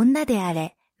あれ女であ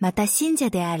れ、また信者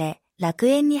であれ、楽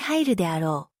園に入るであ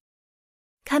ろう。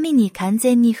神に完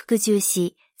全に服従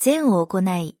し、善を行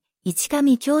い、一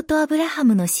神教とアブラハ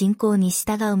ムの信仰に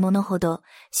従う者ほど、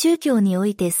宗教にお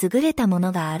いて優れた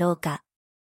者があろうか。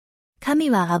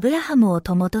神はアブラハムを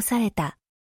友とされた。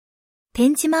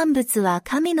天地万物は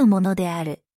神のものであ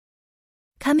る。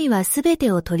神はすべて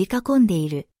を取り囲んでい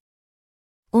る。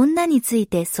女につい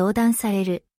て相談され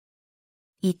る。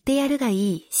言ってやるが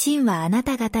いい、神はあな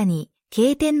た方に、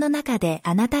経典の中で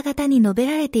あなた方に述べ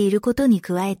られていることに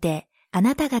加えて、あ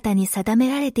なた方に定め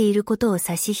られていることを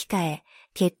差し控え、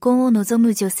結婚を望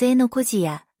む女性の孤児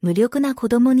や無力な子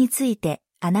供について、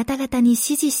あなた方に指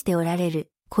示しておられ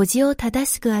る、孤児を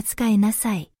正しく扱いな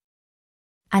さい。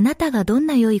あなたがどん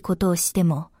な良いことをして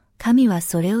も、神は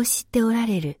それを知っておら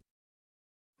れる。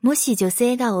もし女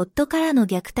性が夫からの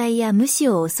虐待や無視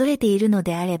を恐れているの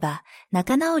であれば、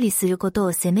仲直りすること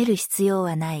を責める必要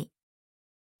はない。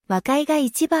和解が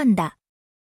一番だ。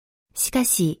しか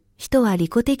し、人は利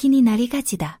己的になりが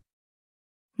ちだ。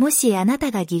もしあな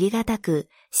たが義理がたく、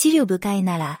思慮深い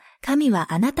なら、神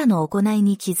はあなたの行い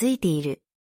に気づいている。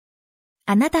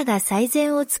あなたが最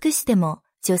善を尽くしても、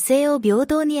女性を平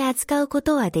等に扱うこ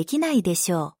とはできないで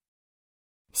しょ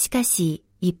う。しかし、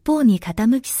一方に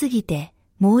傾きすぎて、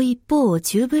もう一方を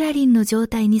宙ぶらりんの状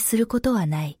態にすることは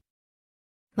ない。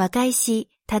和解し、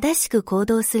正しく行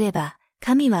動すれば、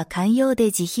神は寛容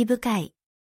で慈悲深い。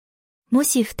も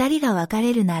し二人が別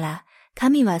れるなら、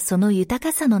神はその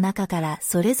豊かさの中から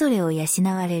それぞれを養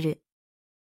われる。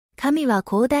神は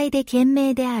広大で賢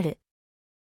明である。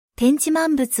天地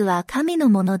万物は神の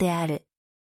ものである。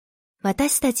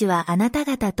私たちはあなた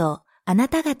方と、あな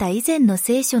た方以前の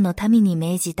聖書の民に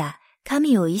命じた、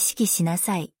神を意識しな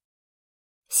さい。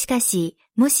しかし、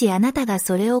もしあなたが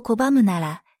それを拒むな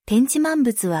ら、天地万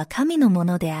物は神のも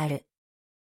のである。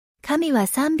神は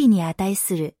賛美に値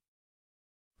する。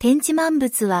天地万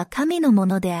物は神のも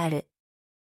のである。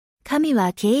神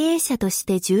は経営者とし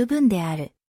て十分であ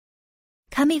る。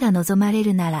神が望まれ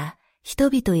るなら、人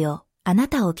々よ、あな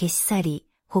たを消し去り、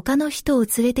他の人を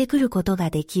連れてくることが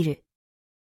できる。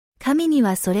神に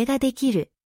はそれができ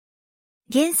る。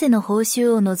現世の報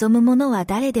酬を望む者は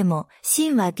誰でも、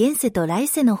神は現世と来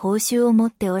世の報酬を持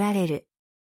っておられる。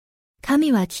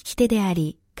神は聞き手であ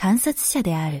り、観察者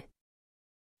である。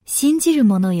信じる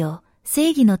者よ、正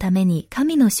義のために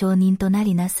神の証人とな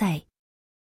りなさい。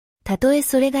たとえ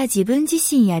それが自分自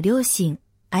身や両親、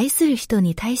愛する人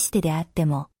に対してであって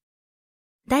も。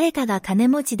誰かが金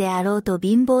持ちであろうと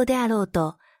貧乏であろう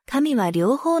と、神は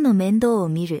両方の面倒を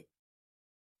見る。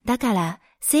だから、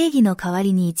正義の代わ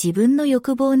りに自分の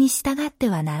欲望に従って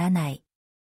はならない。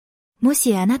も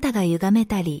しあなたが歪め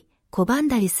たり、拒ん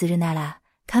だりするなら、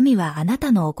神はあな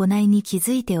たの行いに気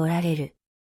づいておられる。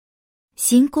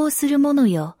信仰する者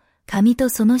よ、神と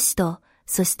その使徒、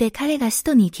そして彼が使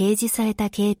徒に掲示された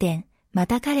経典、ま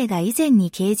た彼が以前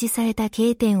に掲示された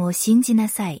経典を信じな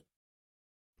さい。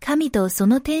神とそ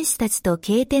の天使たちと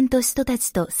経典と使徒た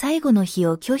ちと最後の日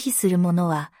を拒否する者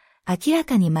は、明ら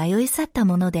かに迷い去った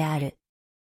ものである。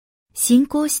信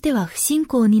仰しては不信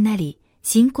仰になり、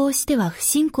信仰しては不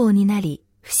信仰になり、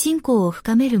不信仰を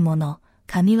深める者、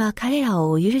神は彼らを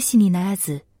お許しになら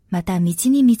ず、また道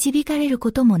に導かれる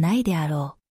こともないであ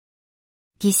ろう。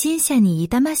疑心者に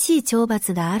痛ましい懲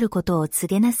罰があることを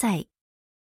告げなさい。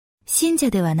信者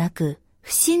ではなく、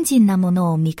不信心な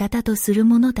者を味方とする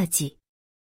者たち。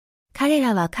彼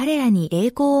らは彼らに栄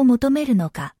光を求める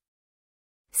のか。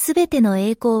すべての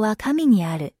栄光は神に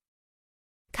ある。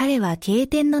彼は経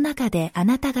典の中であ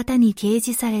なた方に掲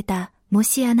示された、も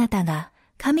しあなたが、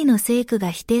神の聖句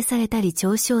が否定されたり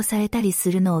嘲笑されたり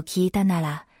するのを聞いたな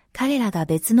ら、彼らが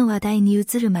別の話題に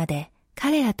移るまで、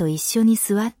彼らと一緒に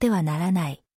座ってはならな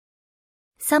い。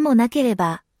さもなけれ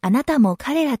ば、あなたも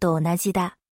彼らと同じ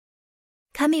だ。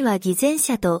神は偽善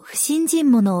者と不信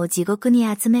心者を地獄に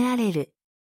集められる。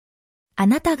あ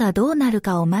なたがどうなる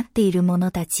かを待っている者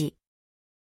たち。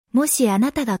もしあ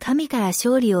なたが神から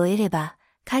勝利を得れば、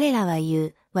彼らは言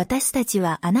う、私たち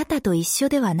はあなたと一緒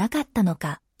ではなかったの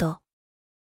か、と。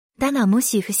だがも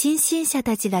し不信心者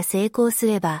たちが成功す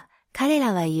れば、彼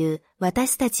らは言う、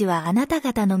私たちはあなた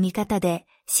方の味方で、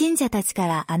信者たちか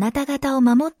らあなた方を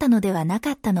守ったのではな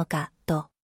かったのか、と。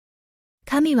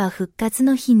神は復活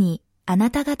の日に、あ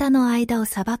なた方の間を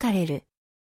裁かれる。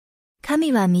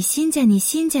神は未信者に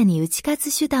信者に打ち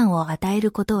勝つ手段を与え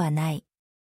ることはない。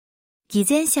偽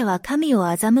善者は神を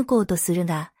欺こうとする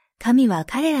が、神は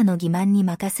彼らの欺瞞に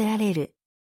任せられる。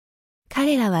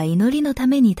彼らは祈りのた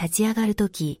めに立ち上がると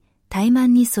き、怠慢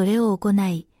にそれを行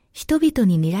い、人々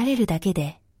に見られるだけ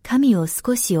で、神を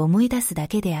少し思い出すだ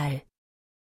けである。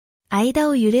間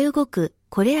を揺れ動く、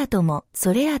これらとも、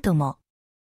それらとも。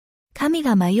神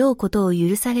が迷うことを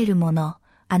許される者、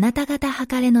あなた方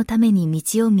計れのために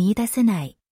道を見出せな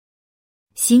い。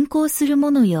信仰する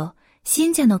者よ、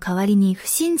信者の代わりに不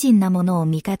信心な者を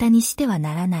味方にしては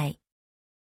ならない。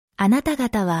あなた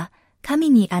方は、神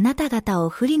にあなた方を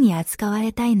不利に扱わ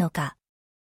れたいのか。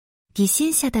疑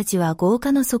心者たちは業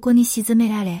火の底に沈め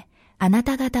られ、あな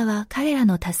た方は彼ら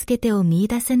の助け手を見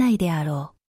出せないであ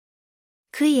ろ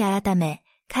う。悔い改め、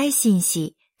改心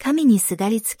し、神にすが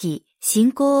りつき、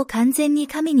信仰を完全に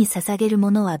神に捧げる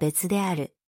者は別であ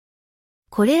る。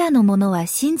これらのものは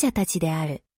信者たちであ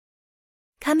る。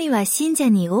神は信者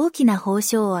に大きな報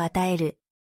酬を与える。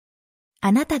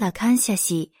あなたが感謝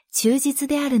し、忠実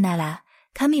であるなら、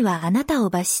神はあなたを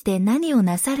罰して何を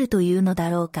なさるというのだ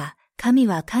ろうか。神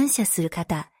は感謝する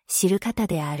方、知る方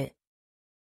である。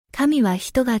神は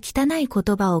人が汚い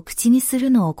言葉を口にす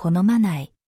るのを好まな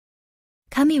い。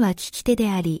神は聞き手で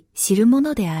あり、知る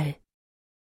者である。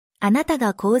あなた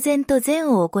が公然と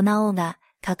善を行おうが、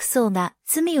隠そうが、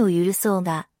罪を許そう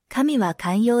が、神は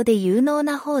寛容で有能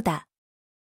な方だ。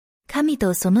神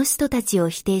とその人たちを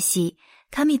否定し、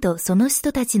神とその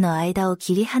人たちの間を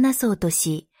切り離そうと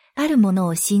し、あるもの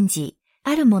を信じ、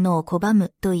あるものを拒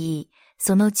むと言い、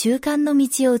その中間の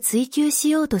道を追求し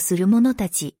ようとする者た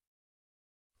ち。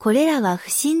これらは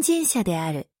不信心者で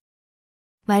ある。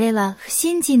我は不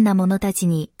信心な者たち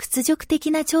に屈辱的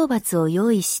な懲罰を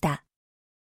用意した。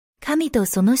神と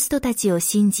その人たちを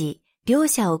信じ、両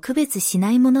者を区別し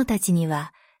ない者たちに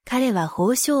は、彼は報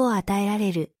酬を与えら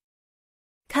れる。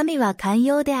神は寛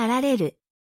容であられる。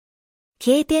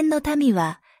敬天の民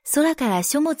は、空から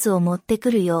書物を持ってく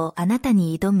るようあなた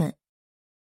に挑む。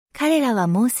彼らは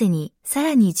モーセにさ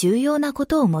らに重要なこ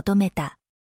とを求めた。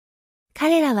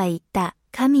彼らは言った、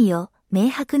神よ、明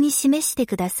白に示して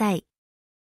ください。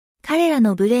彼ら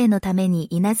の無礼のために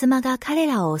稲妻が彼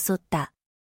らを襲った。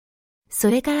そ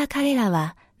れから彼ら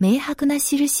は明白な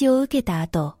印を受けた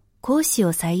後、行使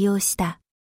を採用した。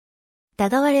だ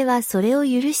が我はそれを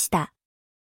許した。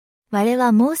我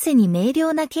はモーセに明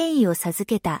瞭な権威を授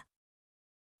けた。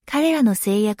彼らの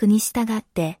制約に従っ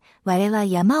て、我は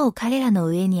山を彼らの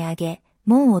上に上げ、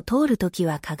門を通るとき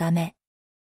はかがめ。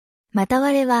また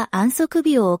我は安息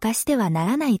日を犯してはな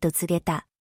らないと告げた。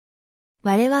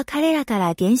我は彼らか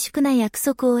ら厳粛な約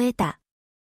束を得た。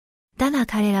だが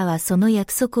彼らはその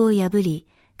約束を破り、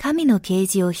神の啓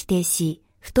示を否定し、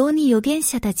不当に預言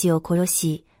者たちを殺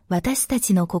し、私た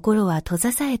ちの心は閉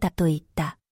ざされたと言っ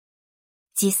た。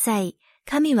実際、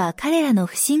神は彼らの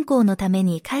不信仰のため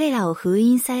に彼らを封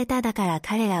印された。だから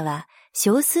彼らは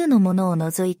少数のものを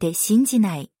除いて信じ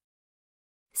ない。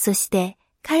そして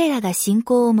彼らが信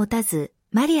仰を持たず、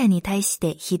マリアに対し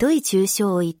てひどい中傷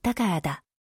を言ったからだ。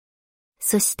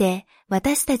そして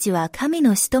私たちは神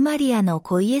の使徒マリアの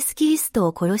子イエス・キリスト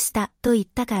を殺したと言っ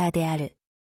たからである。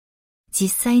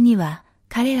実際には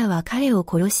彼らは彼を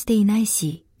殺していない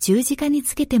し、十字架に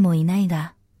つけてもいない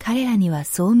が、彼らには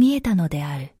そう見えたので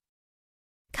ある。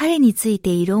彼について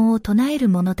異論を唱える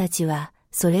者たちは、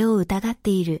それを疑って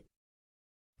いる。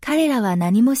彼らは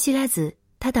何も知らず、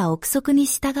ただ憶測に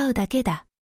従うだけだ。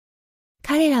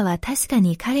彼らは確か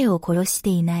に彼を殺して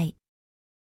いない。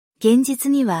現実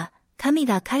には、神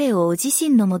が彼をお自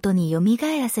身のもとに蘇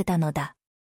らせたのだ。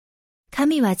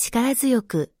神は力強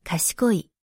く、賢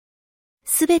い。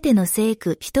すべての聖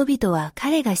句人々は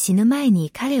彼が死ぬ前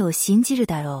に彼を信じる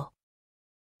だろ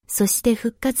う。そして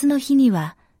復活の日に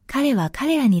は、彼は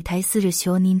彼らに対する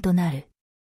証人となる。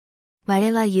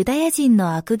我はユダヤ人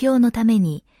の悪行のため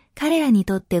に、彼らに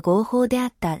とって合法であ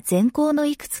った善行の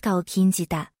いくつかを禁じ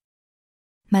た。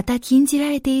また禁じら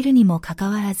れているにもかか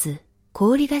わらず、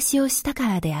氷菓子をしたか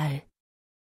らである。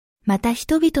また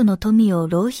人々の富を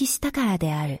浪費したから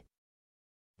である。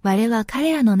我は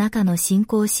彼らの中の信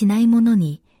仰しない者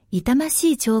に、痛ま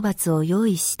しい懲罰を用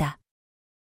意した。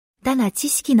だが知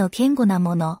識の堅固な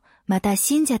者、また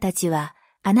信者たちは、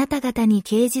あなた方に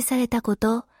掲示されたこ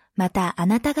と、またあ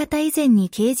なた方以前に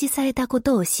掲示されたこ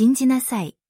とを信じなさ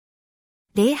い。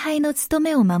礼拝の務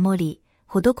めを守り、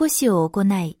施しを行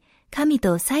い、神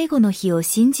と最後の日を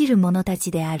信じる者た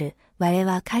ちである。我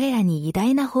は彼らに偉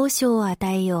大な報酬を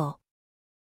与えよう。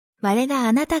我が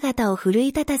あなた方を奮い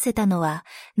立たせたのは、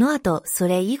ノアとそ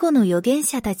れ以後の預言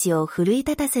者たちを奮い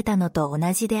立たせたのと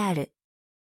同じである。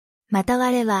また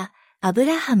我は、アブ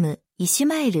ラハム、イシュ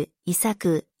マエル、イサ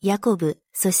ク、ヤコブ、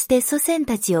そして祖先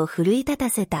たちを奮い立た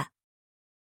せた。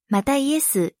またイエ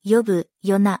ス、ヨブ、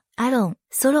ヨナ、アロン、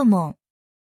ソロモン。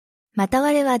また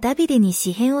我はダビデに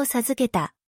詩編を授け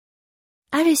た。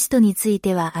ある人につい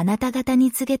てはあなた方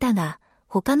に告げたが、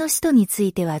他の人につ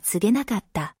いては告げなかっ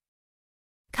た。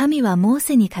神はモー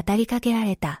セに語りかけら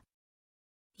れた。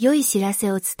良い知ら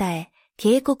せを伝え、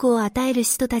警告を与える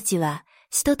人たちは、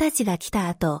人たちが来た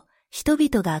後、人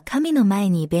々が神の前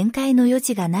に弁解の余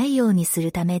地がないようにす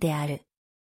るためである。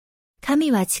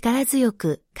神は力強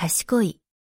く、賢い。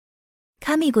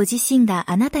神ご自身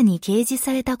があなたに掲示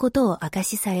されたことを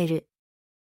証しされる。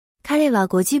彼は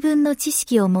ご自分の知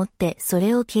識をもってそ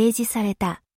れを掲示され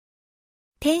た。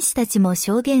天使たちも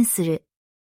証言する。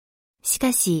し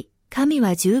かし、神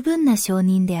は十分な証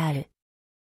人である。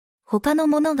他の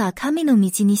者が神の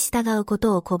道に従うこ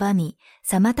とを拒み、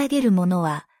妨げる者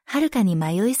は、はるかに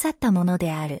迷い去ったもの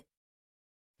である。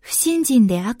不信心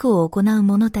で悪を行う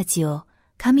者たちを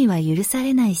神は許さ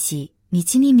れないし、道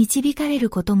に導かれる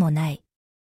こともない。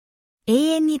永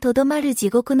遠にとどまる地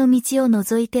獄の道を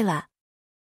除いては、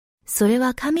それ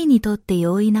は神にとって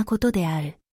容易なことであ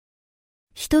る。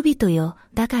人々よ、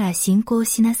だから信仰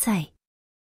しなさい。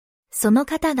その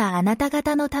方があなた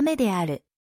方のためである。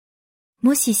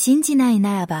もし信じない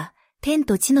ならば、天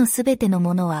と地のすべての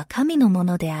ものは神のも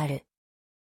のである。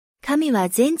神は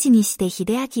全地にして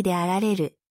秀明であられ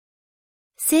る。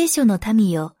聖書の民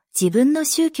よ、自分の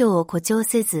宗教を誇張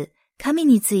せず、神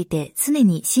について常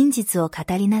に真実を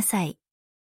語りなさい。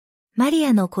マリ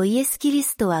アの子イエス・キリ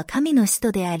ストは神の使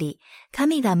徒であり、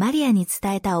神がマリアに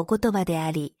伝えたお言葉であ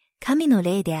り、神の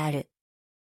霊である。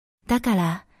だか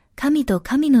ら、神と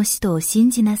神の使徒を信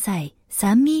じなさい、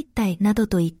三位一体など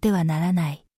と言ってはなら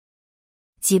ない。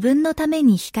自分のため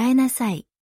に控えなさい。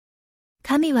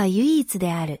神は唯一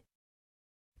である。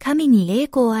神に栄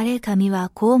光あれ、神は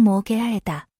こう設けられ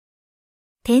た。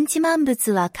天地万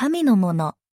物は神のも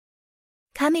の。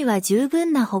神は十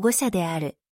分な保護者であ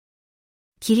る。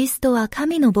キリストは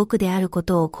神の僕であるこ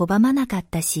とを拒まなかっ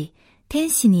たし、天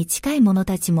使に近い者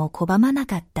たちも拒まな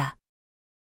かった。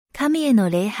神への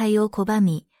礼拝を拒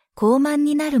み、傲慢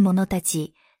になる者た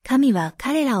ち、神は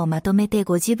彼らをまとめて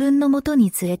ご自分のもと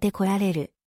に連れて来られ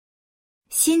る。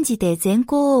信じて善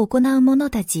行を行う者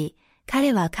たち、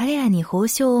彼は彼らに報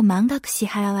奨を満額支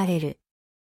払われる。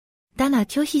だが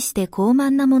拒否して傲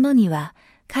慢な者には、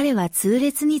彼は痛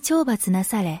烈に懲罰な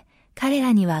され、彼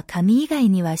らには神以外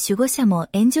には守護者も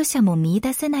援助者も見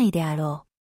出せないであろ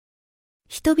う。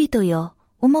人々よ、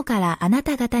主からあな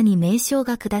た方に命令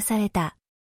が下された。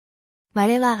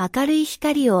我は明るい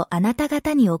光をあなた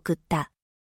方に送った。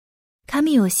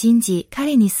神を信じ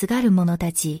彼にすがる者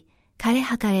たち、彼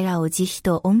らを慈悲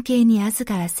と恩恵に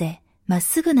預からせ、まっ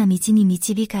すぐな道に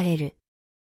導かれる。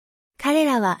彼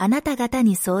らはあなた方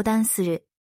に相談する。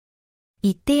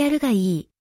言ってやるがいい。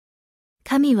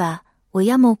神は、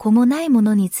親も子もない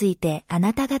者についてあ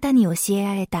なた方に教え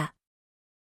られた。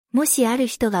もしある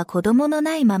人が子供の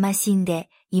ないまま死んで、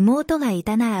妹がい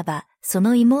たならば、そ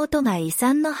の妹が遺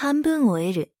産の半分を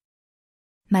得る。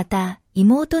また、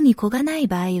妹に子がない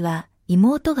場合は、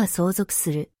妹が相続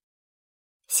する。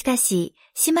しかし、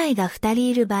姉妹が2人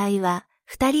いる場合は、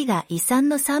2人が遺産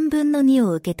の3分の2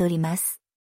を受け取ります。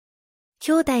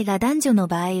兄弟が男女の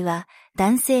場合は、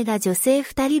男性が女性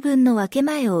2人分の分け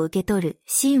前を受け取る。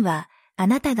神は、あ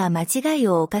なたが間違い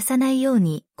を犯さないよう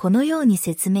に、このように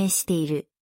説明している。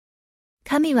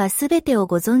神はすべてを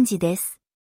ご存知です。